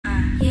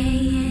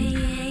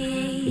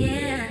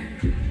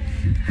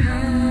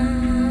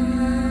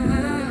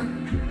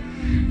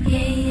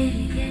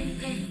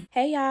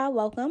Hey y'all,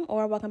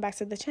 welcome back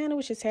to the channel,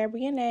 which is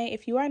Bria'Na.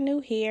 If you are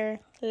new here,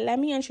 let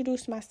me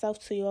introduce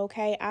myself to you,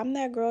 okay? I'm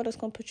that girl that's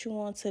going to put you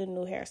on to the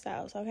new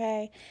hairstyles,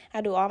 okay?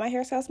 I do all my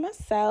hairstyles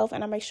myself,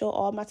 and I make sure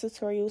all my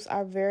tutorials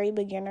are very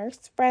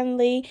beginners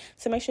friendly.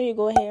 So make sure you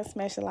go ahead and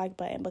smash the like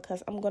button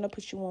because I'm going to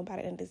put you on by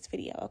the end of this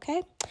video,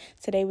 okay?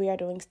 Today we are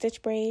doing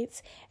stitch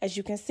braids. As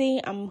you can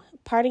see, I'm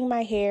parting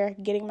my hair,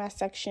 getting my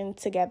section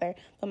together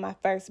for my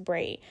first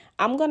braid.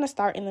 I'm going to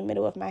start in the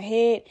middle of my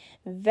head.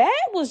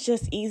 That was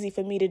just easy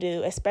for me to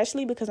do,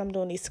 especially because I'm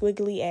doing these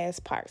squiggly ass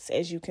parts.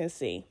 As you can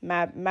see,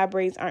 my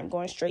braids aren't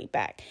going straight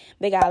back.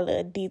 They got a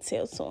little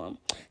detail to them.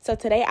 So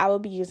today I will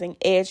be using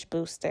Edge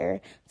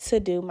Booster to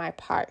do my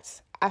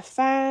parts. I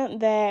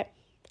find that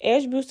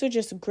Edge Booster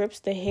just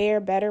grips the hair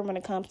better when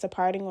it comes to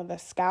parting on the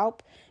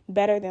scalp,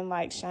 better than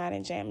like Shine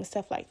and Jam and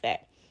stuff like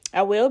that.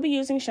 I will be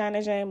using Shine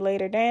and Jam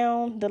later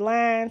down the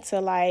line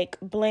to like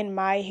blend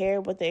my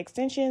hair with the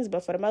extensions,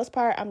 but for the most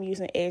part, I'm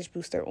using Edge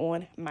Booster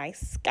on my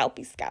scalp.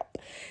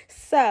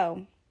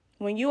 So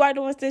when you are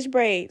doing stitch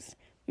braids,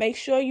 make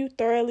sure you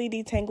thoroughly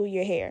detangle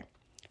your hair.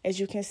 As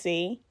you can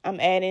see, I'm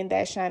adding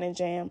that Shine and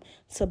Jam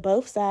to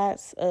both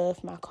sides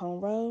of my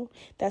comb row.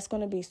 That's going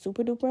to be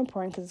super duper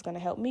important because it's going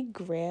to help me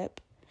grip.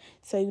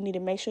 So you need to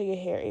make sure your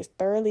hair is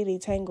thoroughly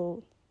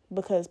detangled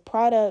because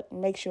product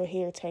makes your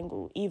hair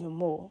tangle even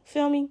more.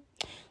 Feel me?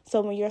 So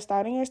when you're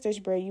starting your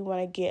stitch braid, you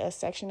want to get a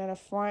section in the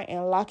front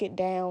and lock it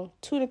down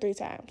 2 to 3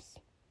 times.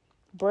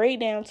 Braid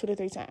down 2 to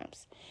 3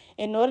 times.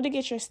 In order to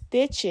get your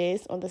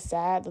stitches on the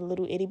side, the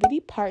little itty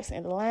bitty parts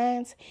and the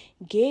lines,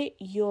 get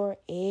your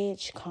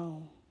edge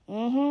comb.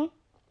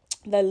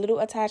 The little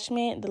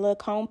attachment, the little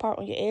comb part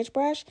on your edge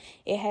brush,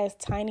 it has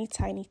tiny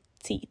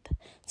teeth.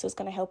 So it's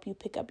going to help you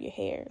pick up your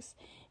hairs.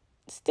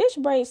 Stitch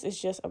braids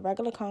is just a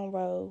regular comb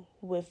row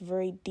with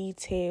very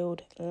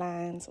detailed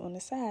lines on the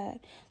side.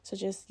 So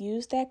just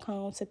use that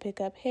comb to pick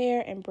up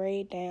hair and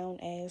braid down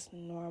as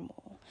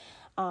normal.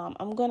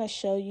 I'm going to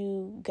show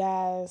you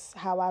guys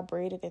how I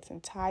braided this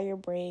entire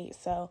braid.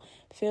 So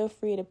feel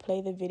free to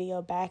play the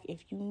video back if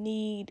you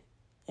need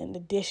an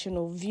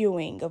additional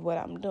viewing of what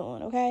I'm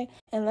doing, okay?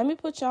 And let me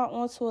put y'all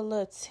onto a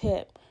little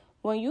tip.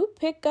 When you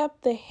pick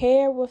up the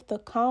hair with the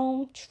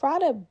comb, try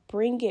to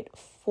bring it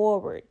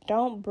forward.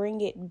 Don't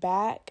bring it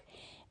back,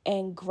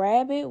 and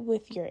grab it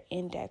with your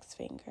index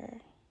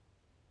finger.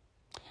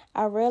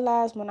 I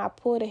realized when I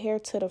pull the hair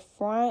to the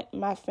front,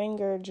 my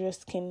finger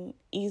just can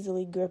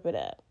easily grip it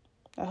up.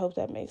 I hope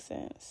that makes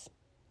sense.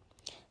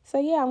 So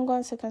yeah, I'm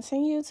going to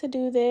continue to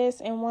do this,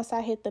 and once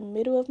I hit the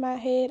middle of my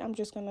head, I'm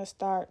just going to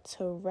start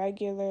to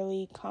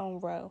regularly comb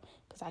row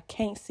because I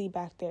can't see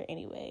back there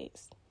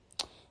anyways.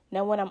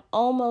 Now, when I'm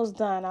almost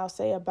done, I'll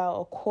say about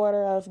a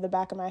quarter of the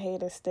back of my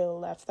head is still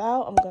left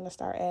out. I'm going to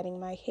start adding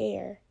my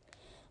hair.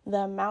 The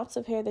amounts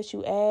of hair that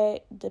you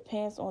add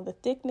depends on the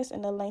thickness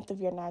and the length of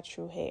your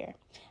natural hair.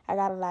 I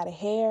got a lot of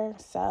hair,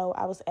 so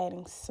I was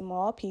adding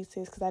small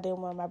pieces because I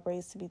didn't want my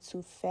braids to be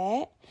too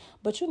fat.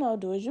 But, you know,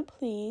 do as you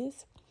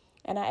please.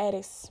 And I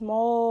added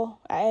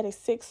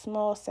 6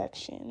 small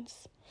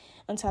sections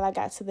until I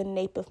got to the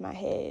nape of my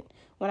head.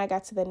 When I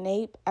got to the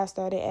nape, I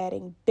started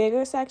adding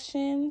bigger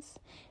sections.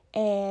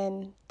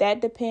 And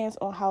that depends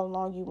on how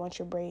long you want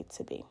your braid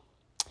to be.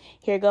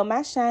 Here go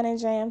my Shine and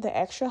Jam, the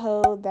extra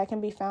hold. That can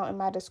be found in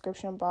my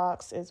description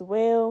box as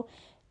well.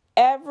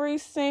 Every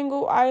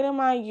single item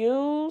I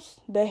use,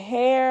 the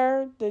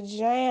hair, the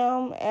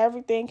jam,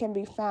 everything can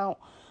be found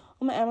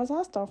on my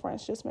Amazon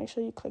storefronts. Just make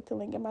sure you click the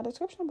link in my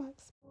description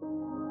box.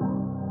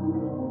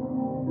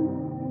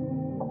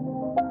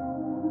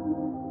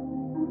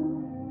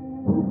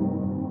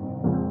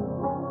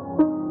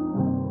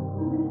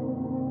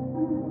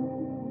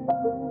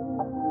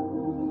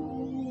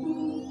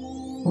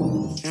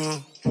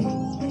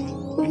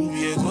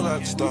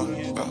 Start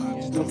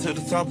to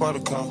the top of the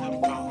car.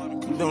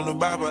 Don't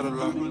abide by the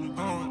law.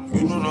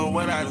 You don't know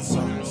what I done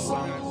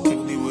saw.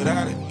 Couldn't live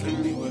without it.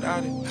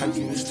 How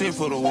can you stick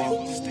for the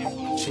wall?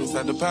 Checks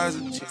I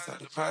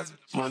deposit.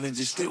 Money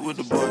just stick with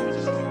the boy.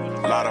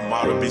 A lot of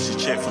model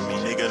bitches check for me.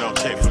 Nigga don't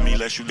check for me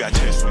unless you got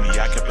checks for me.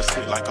 I kept a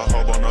stick like a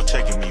hobo, no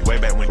checking me. Way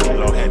back when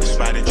Kilo had the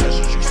spot in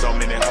treasure. So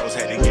many hoes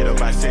had to get up,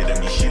 I said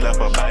to me. She left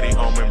her body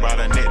home and brought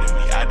her neck to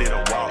me. I did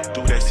a walk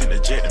through that shit to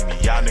jet to me.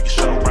 Y'all niggas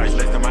show price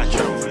less than my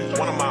trophy.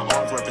 One of my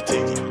arms were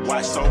particular.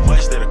 Watch so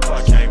much that a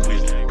car came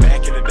with it.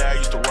 Back in the day, I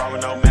used to walk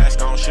with no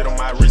mask on. Shit on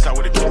my wrist, I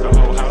would've kept the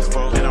whole house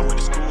full. Then I went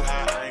to school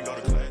high, I ain't go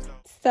to class.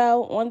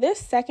 So on this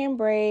second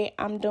braid,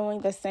 I'm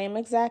doing the same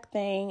exact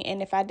thing.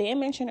 And if I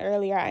didn't mention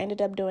earlier, I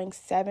ended up doing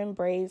 7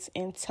 braids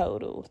in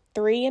total.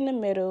 3 in the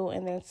middle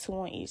and then 2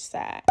 on each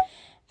side.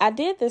 I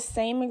did the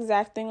same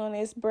exact thing on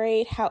this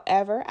braid.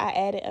 However, I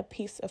added a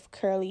piece of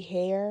curly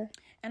hair.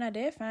 And I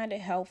did find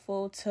it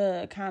helpful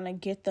to kind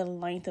of get the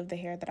length of the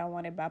hair that I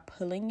wanted by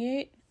pulling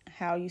it,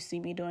 how you see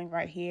me doing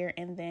right here,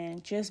 and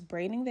then just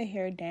braiding the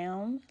hair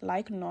down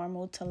like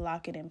normal to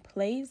lock it in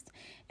place.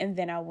 And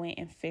then I went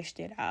and fished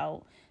it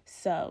out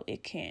so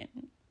it can,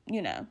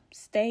 you know,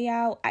 stay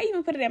out. I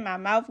even put it in my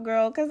mouth,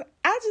 girl, because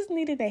I just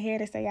needed the hair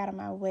to stay out of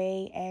my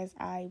way as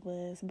I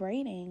was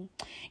braiding.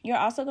 You're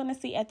also going to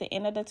see at the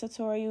end of the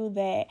tutorial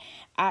that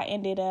I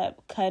ended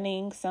up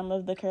cutting some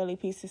of the curly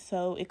pieces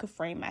so it could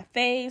frame my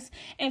face.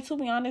 And to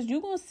be honest,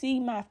 you're going to see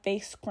my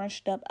face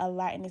scrunched up a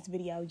lot in this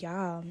video,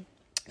 y'all.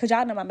 Because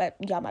y'all know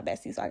y'all my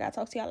besties, so I got to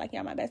talk to y'all like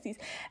y'all my besties.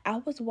 I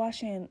was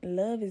watching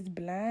Love is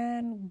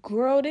Blind.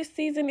 Girl, this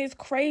season is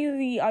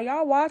crazy. Are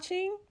y'all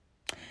watching?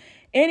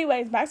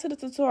 Anyways, back to the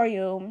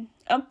tutorial.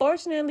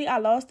 Unfortunately, I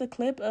lost the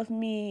clip of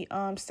me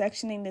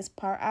sectioning this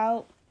part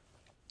out.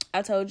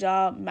 I told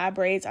y'all my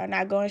braids are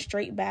not going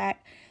straight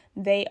back.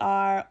 They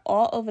are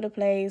all over the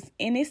place.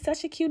 And it's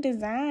such a cute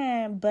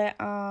design. But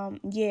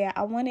yeah,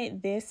 I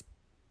wanted this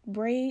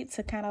braid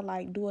to kind of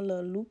like do a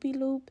little loopy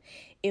loop.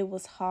 It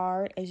was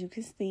hard, as you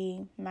can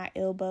see. My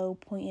elbow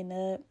pointing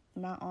up.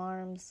 My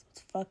arms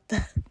fucked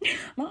up.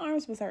 My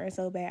arms was hurting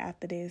so bad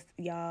after this,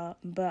 y'all.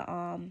 But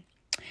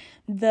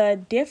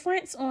the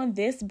difference on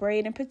this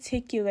braid in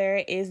particular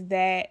is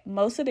that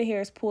most of the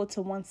hair is pulled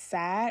to one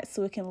side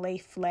so it can lay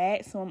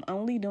flat. So I'm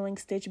only doing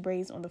stitch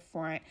braids on the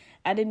front.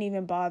 I didn't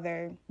even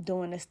bother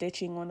doing the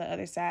stitching on the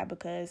other side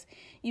because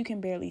you can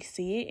barely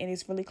see it and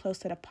it's really close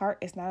to the part.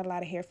 It's not a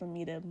lot of hair for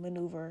me to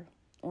maneuver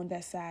on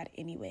that side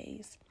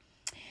anyways.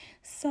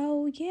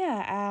 So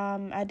yeah,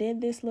 I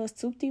did this little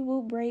swoop-de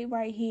whoop braid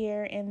right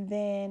here, and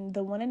then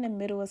the one in the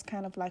middle is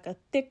kind of like a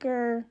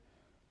thicker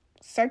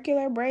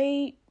circular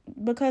braid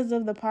because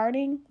of the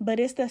parting, but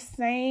it's the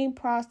same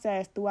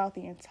process throughout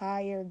the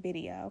entire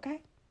video,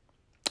 okay?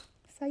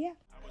 So yeah.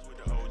 I was with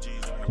the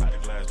OGs on about the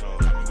glass door.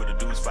 Me with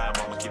the dudes 5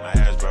 mama keep my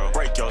ass, bro.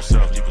 Break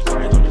yourself, you was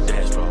right on the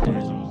dash, bro.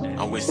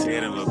 I'm with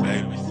Sid and Lil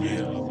Baby,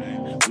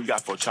 yeah. We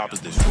got 4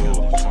 choppers this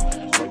full.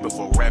 Right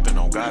before rapping,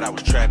 on God, I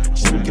was trapping.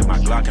 Still get my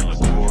Glock and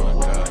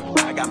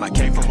LaCour. I got my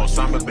cake from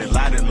Osama Bin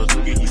Laden. Lil'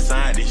 nigga, he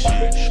signed this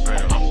shit.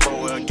 I'm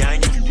for a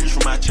gang. If you reach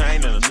for my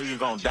chain, then a nigga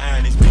gon' die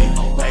in this bitch.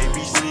 A,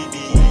 B, C, D,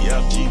 E,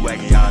 F, G,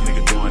 wagon. Y'all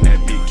nigga doing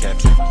that big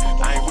caption.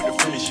 I ain't with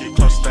the finish shit.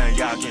 Closest thing,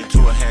 y'all get into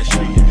a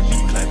handshake and the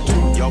beat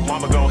clap. Yo,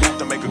 mama gon' have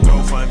to make a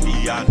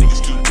GoFundMe. Y'all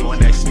niggas keep doing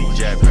that sneak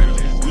jab.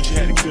 Gucci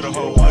had to kill the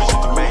whole bunch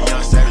just to make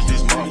Young Savage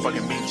this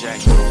motherfucking meat jack.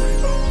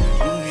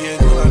 Yeah,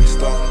 you like the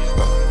star.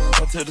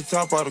 Up to the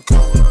top of the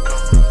car.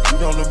 You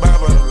don't abide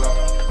by the law.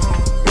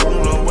 You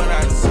don't know what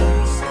I see.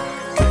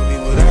 Can't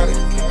live without it.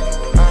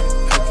 How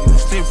can you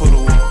stick for the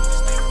wall?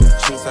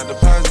 Chase out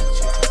deposit.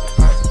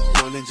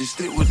 More than just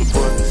stick with the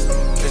boys.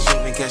 Cash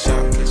in and cash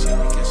out. Cash in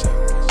and cash out.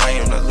 I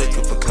am not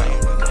looking for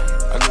clout.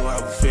 I knew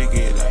I would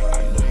figure it out.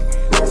 I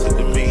know. Said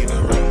the million I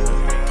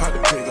ran. Pop the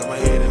pig on my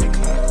head in the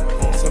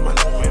cloud. Said my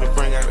name made to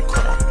bring out the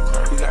crowd.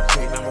 We got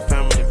paid, now my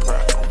family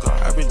proud.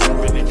 I've been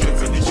dripping and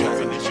dripping and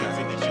dripping and dripping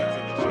and dripping.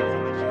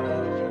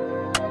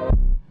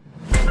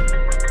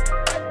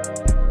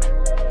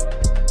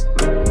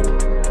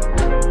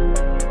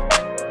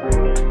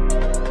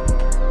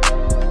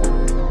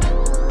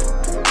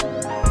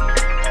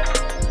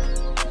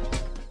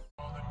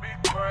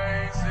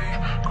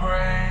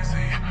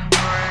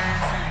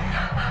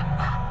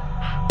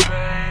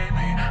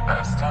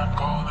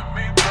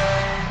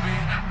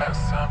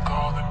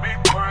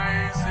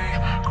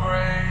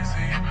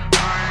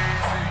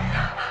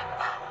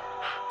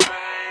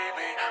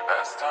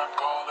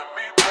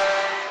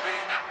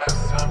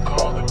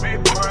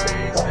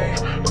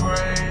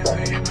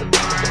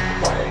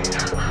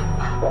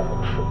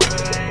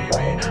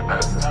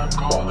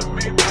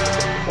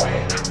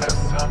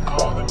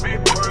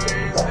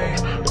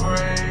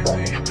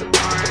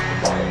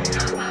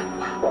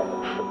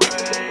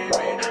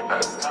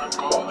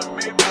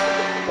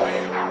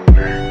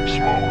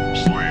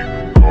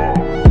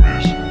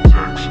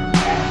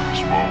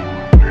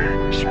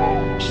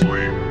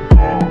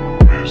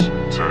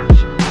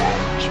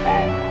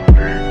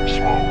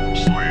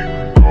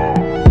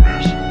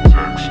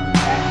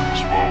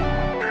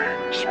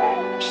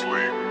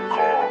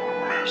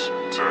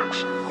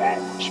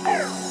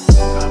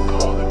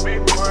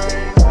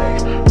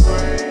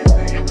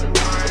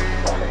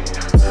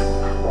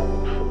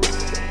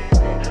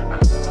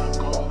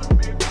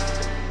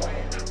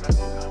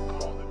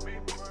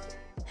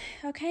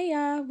 Okay,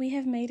 y'all, we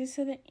have made it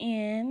to the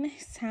end.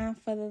 It's time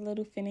for the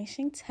little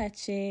finishing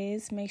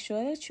touches. Make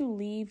sure that you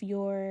leave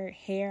your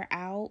hair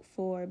out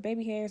for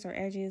baby hairs or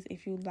edges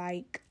if you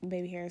like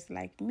baby hairs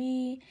like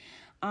me.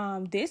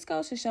 This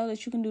goes to show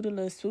that you can do the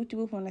little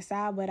swoop-de-whoop on the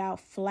side without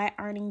flat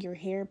ironing your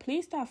hair.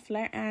 Please stop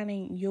flat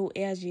ironing your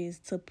edges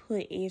to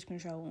put edge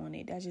control on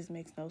it. That just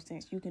makes no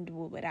sense. You can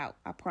do it without,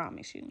 I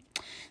promise you.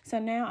 So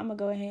now I'm going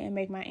to go ahead and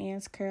make my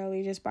ends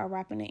curly just by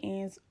wrapping the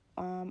ends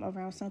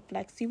around some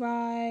flexi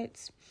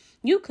rods.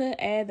 You could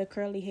add the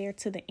curly hair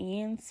to the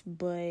ends,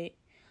 but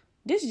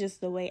this is just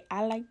the way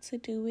I like to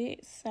do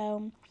it.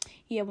 So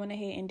yeah, went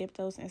ahead and dipped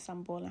those in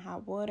some boiling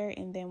hot water,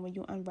 and then when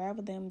you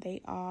unravel them,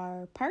 they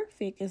are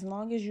perfect. As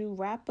long as you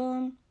wrap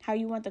them how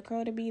you want the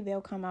curl to be, they'll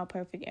come out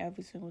perfect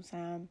every single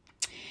time.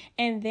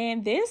 And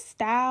then this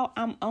style,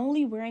 I'm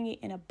only wearing it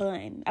in a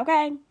bun,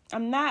 okay?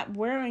 I'm not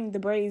wearing the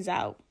braids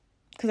out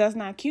because that's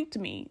not cute to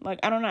me. Like,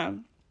 I don't know.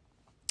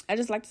 I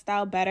just like the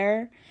style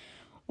better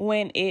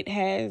when it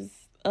has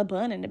a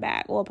bun in the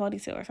back or a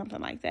ponytail or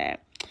something like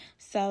that.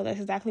 So that's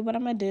exactly what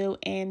I'm going to do.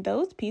 And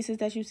those pieces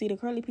that you see, the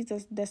curly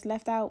pieces that's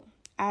left out,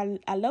 I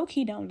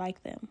low-key don't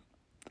like them.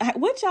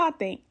 What y'all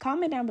think?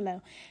 Comment down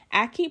below.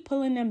 I keep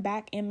pulling them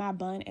back in my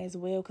bun as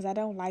well because I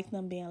don't like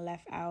them being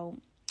left out.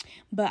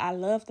 But I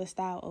love the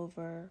style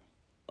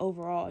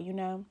overall, you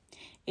know.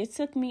 It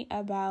took me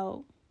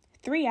about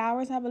 3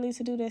 hours, I believe,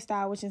 to do this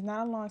style, which is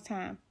not a long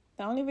time.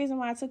 The only reason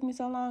why it took me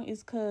so long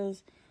is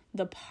because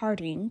the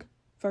parting,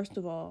 first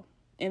of all,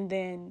 and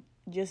then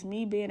just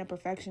me being a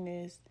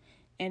perfectionist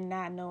and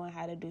not knowing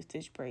how to do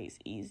stitch braids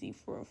easy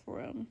for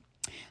real.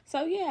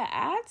 So yeah,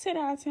 I 10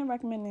 out of 10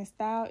 recommend this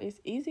style. It's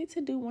easy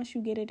to do once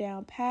you get it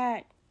down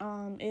pat.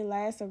 It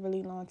lasts a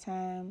really long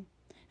time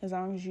as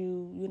long as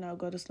you know,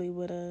 go to sleep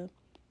with a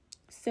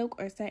silk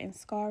or satin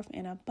scarf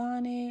and a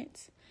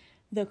bonnet.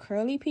 The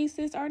curly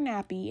pieces are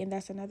nappy, and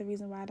that's another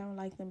reason why I don't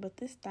like them, but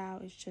this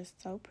style is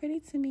just so pretty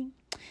to me.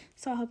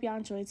 So I hope y'all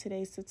enjoyed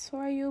today's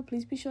tutorial.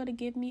 Please be sure to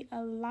give me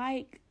a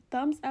like,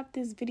 thumbs up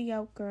this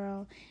video,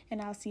 girl,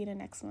 and I'll see you in the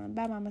next one.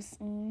 Bye, mamas.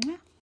 Mwah.